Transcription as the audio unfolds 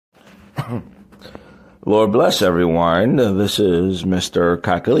Lord bless everyone. This is Mr.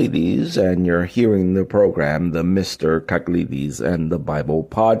 Kakalides, and you're hearing the program, the Mr. Kakalides and the Bible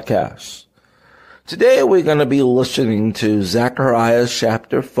Podcast. Today we're going to be listening to Zechariah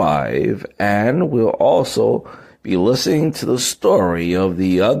chapter 5, and we'll also be listening to the story of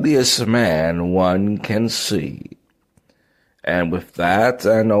the ugliest man one can see. And with that,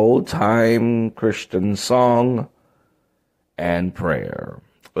 an old-time Christian song and prayer.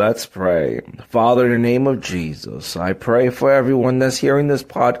 Let's pray. Father, in the name of Jesus, I pray for everyone that's hearing this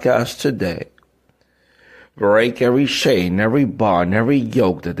podcast today. Break every chain, every bond, every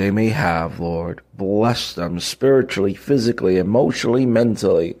yoke that they may have, Lord. Bless them spiritually, physically, emotionally,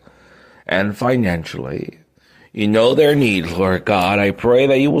 mentally, and financially. You know their needs, Lord God. I pray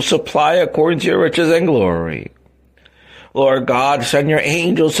that you will supply according to your riches and glory. Lord God, send your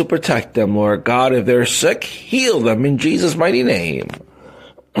angels to protect them, Lord God. If they're sick, heal them in Jesus' mighty name.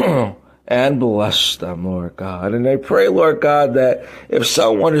 And bless them, Lord God. And I pray, Lord God, that if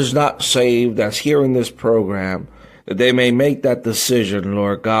someone is not saved that's hearing this program, that they may make that decision,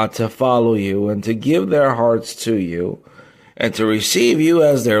 Lord God, to follow you and to give their hearts to you and to receive you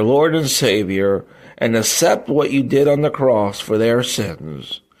as their Lord and Savior and accept what you did on the cross for their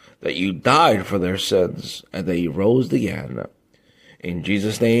sins, that you died for their sins and that you rose again. In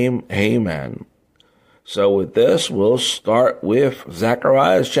Jesus' name, amen. So with this, we'll start with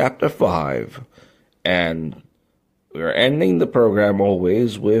Zechariah chapter 5, and we're ending the program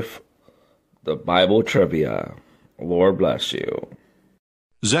always with the Bible trivia. Lord bless you.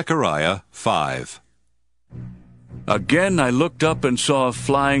 Zechariah 5. Again I looked up and saw a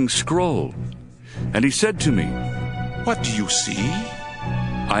flying scroll, and he said to me, "What do you see?"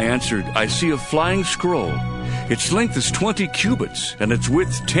 I answered, "I see a flying scroll. Its length is 20 cubits, and its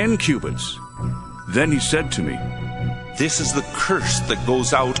width 10 cubits. Then he said to me, "This is the curse that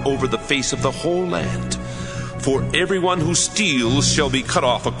goes out over the face of the whole land. For everyone who steals shall be cut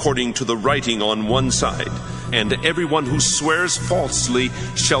off according to the writing on one side, and everyone who swears falsely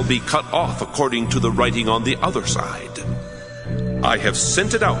shall be cut off according to the writing on the other side. I have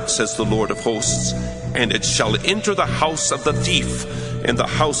sent it out, says the Lord of hosts, and it shall enter the house of the thief, and the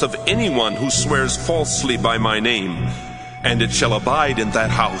house of anyone who swears falsely by my name. And it shall abide in that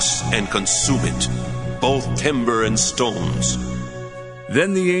house and consume it, both timber and stones."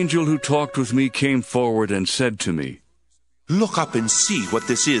 Then the angel who talked with me came forward and said to me, "Look up and see what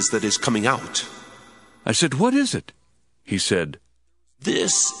this is that is coming out." I said, "What is it?" He said,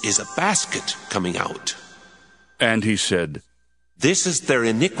 "This is a basket coming out." And he said, "This is their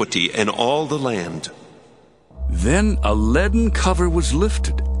iniquity in all the land." Then a leaden cover was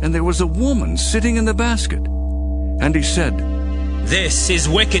lifted, and there was a woman sitting in the basket. And he said, "This is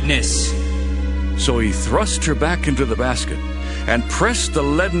wickedness." So he thrust her back into the basket and pressed the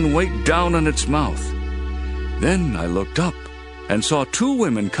leaden weight down on its mouth. Then I looked up and saw two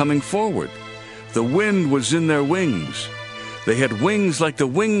women coming forward. The wind was in their wings. They had wings like the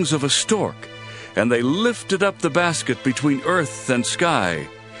wings of a stork, and they lifted up the basket between earth and sky.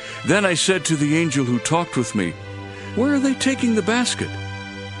 Then I said to the angel who talked with me, "Where are they taking the basket?"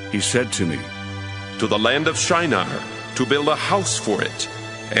 He said to me, "To the land of Shinar, to build a house for it.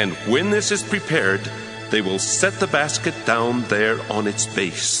 And when this is prepared, they will set the basket down there on its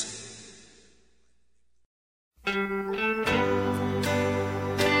base."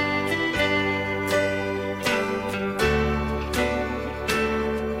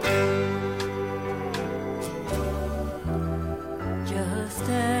 Just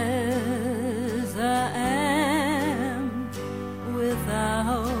as I am,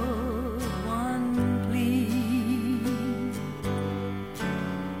 without one plea,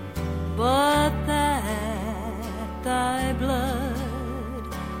 but that thy blood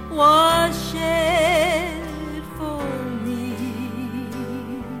was shed for me,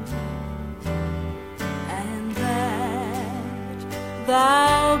 and that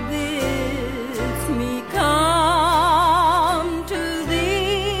thou bidst me come to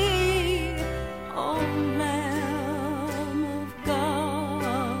thee, O Lamb of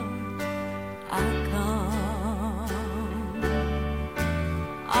God, I come,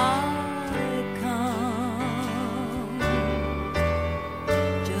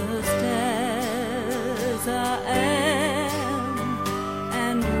 just as I am,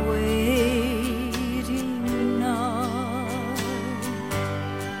 and waiting not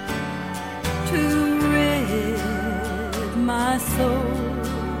to rid my soul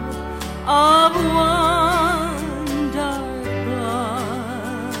of one dark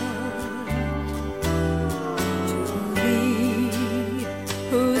blood, to thee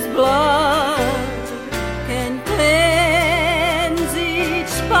whose blood can cleanse each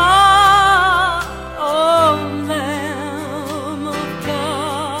spot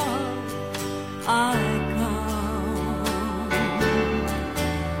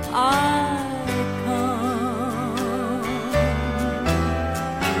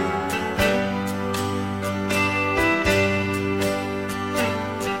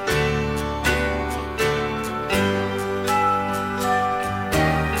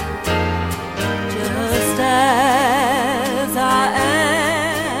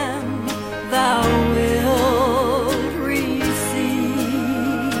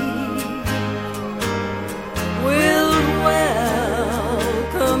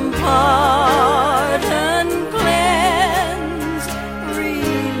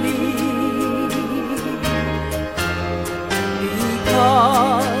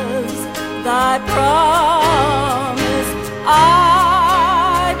I promise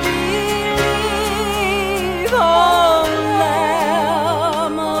I believe, oh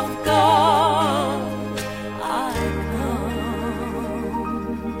Lamb of God, I come,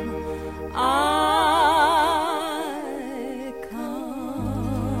 I come.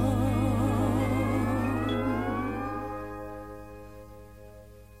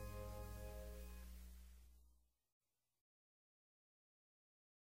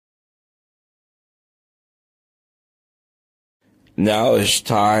 Now it's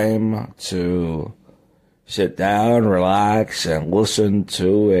time to sit down, relax, and listen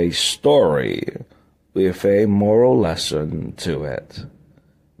to a story with a moral lesson to it.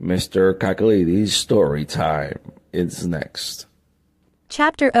 Mr. Kakalides' story time is next.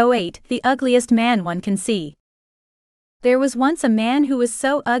 Chapter 08, The Ugliest Man One Can See. There was once a man who was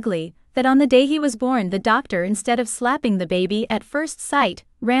so ugly that on the day he was born the doctor, instead of slapping the baby at first sight,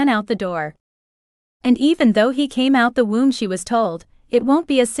 ran out the door. And even though he came out the womb, she was told, it won't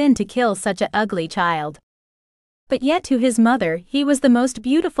be a sin to kill such an ugly child. But yet to his mother he was the most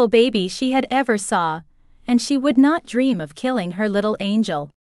beautiful baby she had ever saw, and she would not dream of killing her little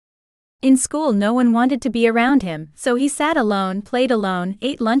angel. In school no one wanted to be around him, so he sat alone, played alone,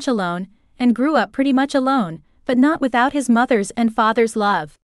 ate lunch alone, and grew up pretty much alone, but not without his mother's and father's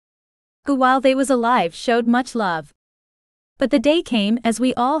love, who while they was alive showed much love. But the day came, as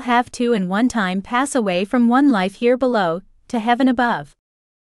we all have to in one time pass away from one life here below, to heaven above.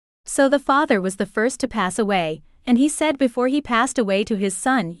 So the father was the first to pass away, and he said before he passed away to his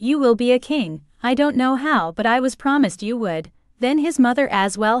son, "You will be a king, I don't know how, but I was promised you would." Then his mother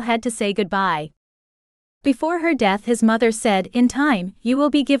as well had to say goodbye. Before her death his mother said, "In time, you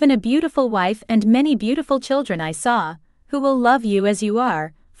will be given a beautiful wife and many beautiful children I saw, who will love you as you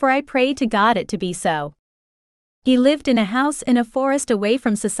are, for I pray to God it to be so." He lived in a house in a forest away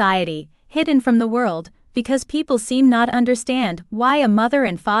from society, hidden from the world, because people seem not understand why a mother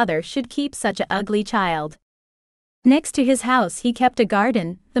and father should keep such an ugly child. Next to his house he kept a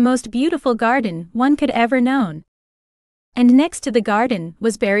garden, the most beautiful garden one could ever known. And next to the garden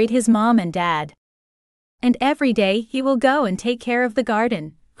was buried his mom and dad. And every day he will go and take care of the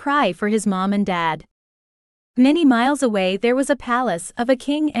garden, cry for his mom and dad. Many miles away there was a palace of a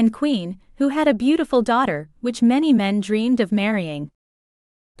king and queen who had a beautiful daughter, which many men dreamed of marrying,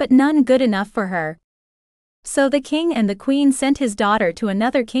 but none good enough for her. So the king and the queen sent his daughter to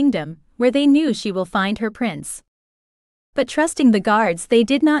another kingdom, where they knew she will find her prince. But trusting the guards, they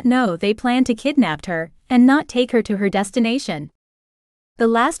did not know they planned to kidnap her, and not take her to her destination. The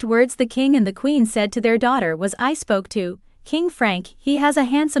last words the king and the queen said to their daughter was, "I spoke to King Frank, he has a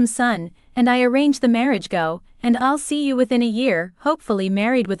handsome son, and I arranged the marriage, go, and I'll see you within a year, hopefully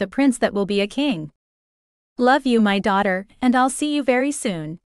married with a prince that will be a king. Love you, my daughter, and I'll see you very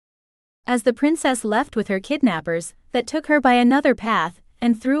soon." As the princess left with her kidnappers, that took her by another path,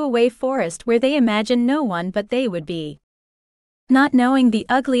 and through away forest where they imagined no one but they would be, not knowing the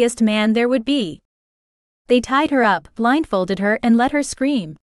ugliest man there would be. They tied her up, blindfolded her, and let her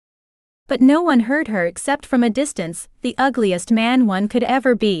scream. But no one heard her except from a distance, the ugliest man one could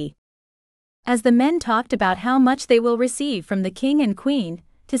ever be. As the men talked about how much they will receive from the king and queen,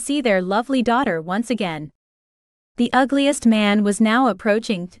 to see their lovely daughter once again, the ugliest man was now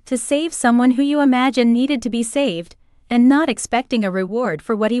approaching to save someone who you imagine needed to be saved, and not expecting a reward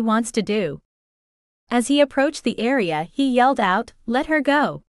for what he wants to do. As he approached the area he yelled out, "Let her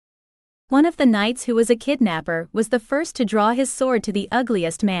go." One of the knights who was a kidnapper was the first to draw his sword to the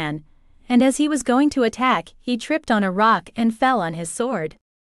ugliest man, and as he was going to attack, he tripped on a rock and fell on his sword.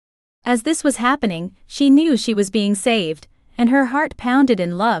 As this was happening, she knew she was being saved, and her heart pounded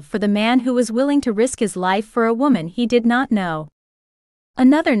in love for the man who was willing to risk his life for a woman he did not know.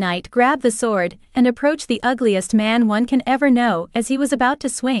 Another knight grabbed the sword and approached the ugliest man one can ever know. As he was about to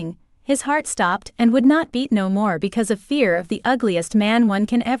swing, his heart stopped and would not beat no more because of fear of the ugliest man one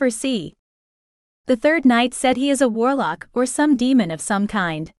can ever see. The third knight said he is a warlock or some demon of some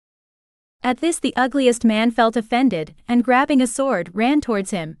kind. At this the ugliest man felt offended, and grabbing a sword ran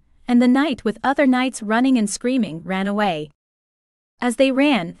towards him, and the knight with other knights running and screaming ran away. As they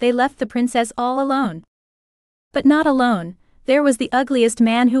ran, they left the princess all alone. But not alone, there was the ugliest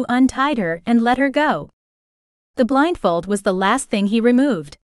man who untied her and let her go. The blindfold was the last thing he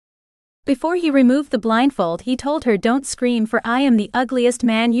removed. Before he removed the blindfold he told her, "Don't scream, for I am the ugliest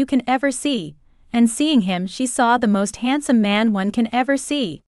man you can ever see," and seeing him she saw the most handsome man one can ever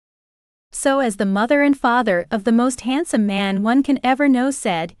see. So as the mother and father of the most handsome man one can ever know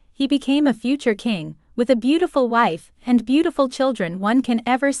said, he became a future king, with a beautiful wife and beautiful children one can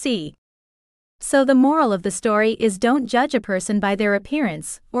ever see. So the moral of the story is, don't judge a person by their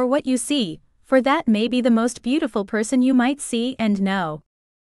appearance or what you see, for that may be the most beautiful person you might see and know.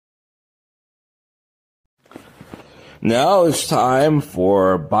 Now it's time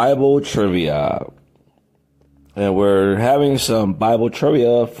for Bible trivia. And we're having some Bible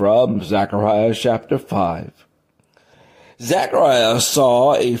trivia from Zechariah chapter 5. Zechariah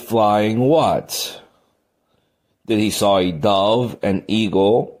saw a flying what? Did he saw a dove, an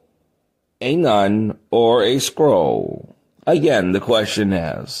eagle, a nun, or a scroll? Again, the question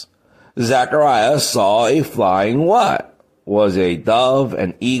is, Zechariah saw a flying what? Was it a dove,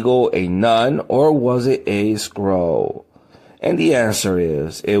 an eagle, a nun, or was it a scroll? And the answer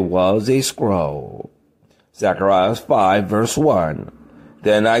is, it was a scroll. Zechariah 5 verse 1.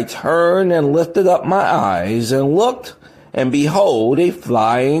 Then I turned and lifted up my eyes and looked, and behold, a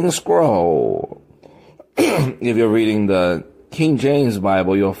flying scroll. If you're reading the King James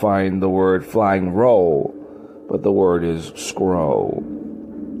Bible, you'll find the word flying roll, but the word is scroll.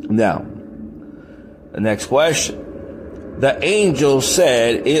 Now, the next question. The angel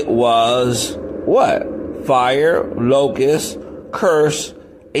said it was what? Fire, locust, curse,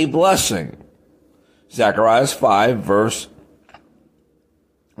 a blessing. Zechariah 5,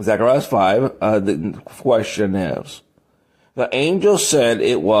 the question is, the angel said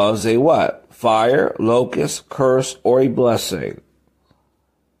it was a what? Fire, locust, curse, or a blessing?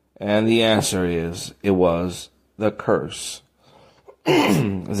 And the answer is, it was the curse.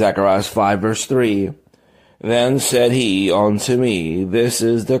 Zechariah 5 verse 3. Then said he unto me, this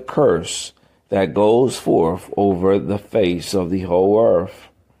is the curse that goes forth over the face of the whole earth.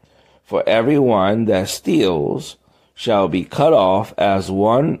 For every one that steals shall be cut off as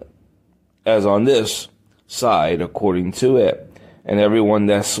on this side according to it, and every one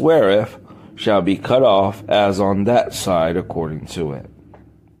that sweareth shall be cut off as on that side according to it.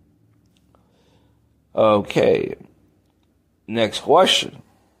 Okay, next question.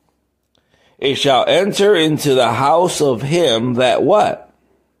 It shall enter into the house of him that what?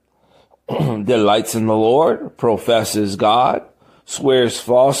 Delights in the Lord, professes God, swears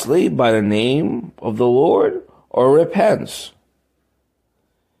falsely by the name of the Lord, or repents?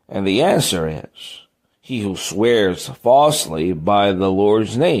 And the answer is, he who swears falsely by the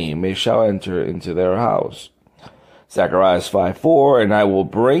Lord's name, it shall enter into their house. Zechariah 5:4, and I will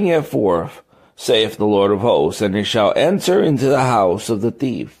bring it forth, saith the Lord of hosts, and it shall enter into the house of the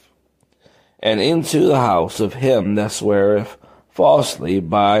thief, and into the house of him that sweareth falsely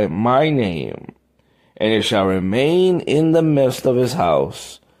by my name, and it shall remain in the midst of his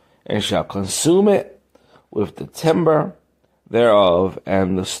house, and shall consume it with the timber thereof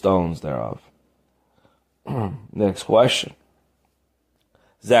and the stones thereof. Next question.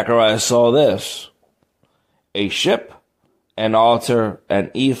 Zechariah saw this: a ship, an altar, an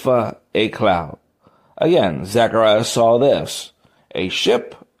ephah, a cloud. Again, Zechariah saw this: a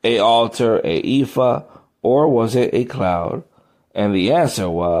ship, a altar, a ephah, or was it a cloud? And the answer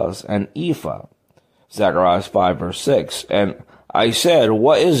was an ephah. Zechariah 5 verse 6. And I said,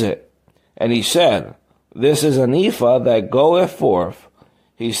 what is it? And he said, this is an ephah that goeth forth.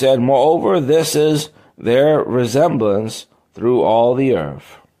 He said, moreover, this is their resemblance through all the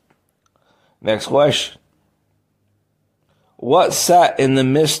earth. Next question. What sat in the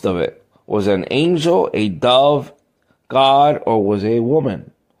midst of it? Was an angel, a dove, God, or was it a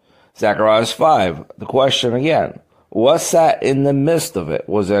woman? Zechariah 5, the question again. What sat in the midst of it?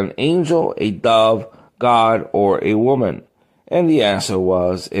 Was it an angel, a dove, God, or a woman? And the answer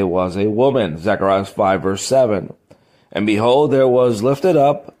was, it was a woman. Zechariah 5 verse 7. And behold, there was lifted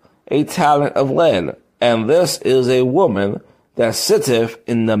up a talent of lead, and this is a woman that sitteth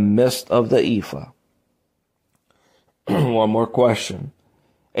in the midst of the ephah. One more question.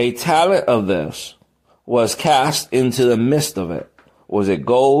 A talent of this was cast into the midst of it. Was it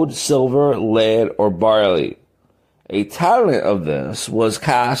gold, silver, lead, or barley? A talent of this was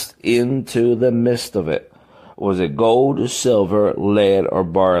cast into the midst of it. Was it gold, silver, lead, or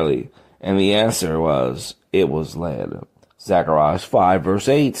barley? And the answer was, it was lead. Zechariah 5 verse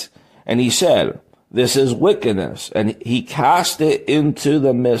 8. And he said, this is wickedness. And he cast it into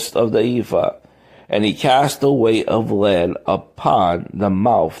the midst of the ephah. And he cast the weight of lead upon the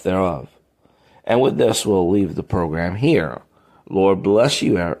mouth thereof. And with this, we'll leave the program here. Lord bless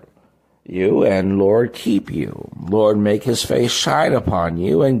you, and Lord keep you. Lord make his face shine upon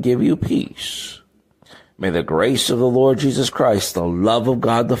you and give you peace. May the grace of the Lord Jesus Christ, the love of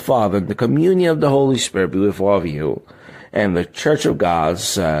God the Father, and the communion of the Holy Spirit be with all of you. And the Church of God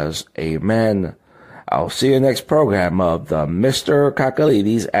says, amen. I'll see you next program of the Mr.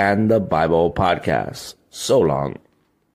 Kakalides and the Bible Podcast. So long.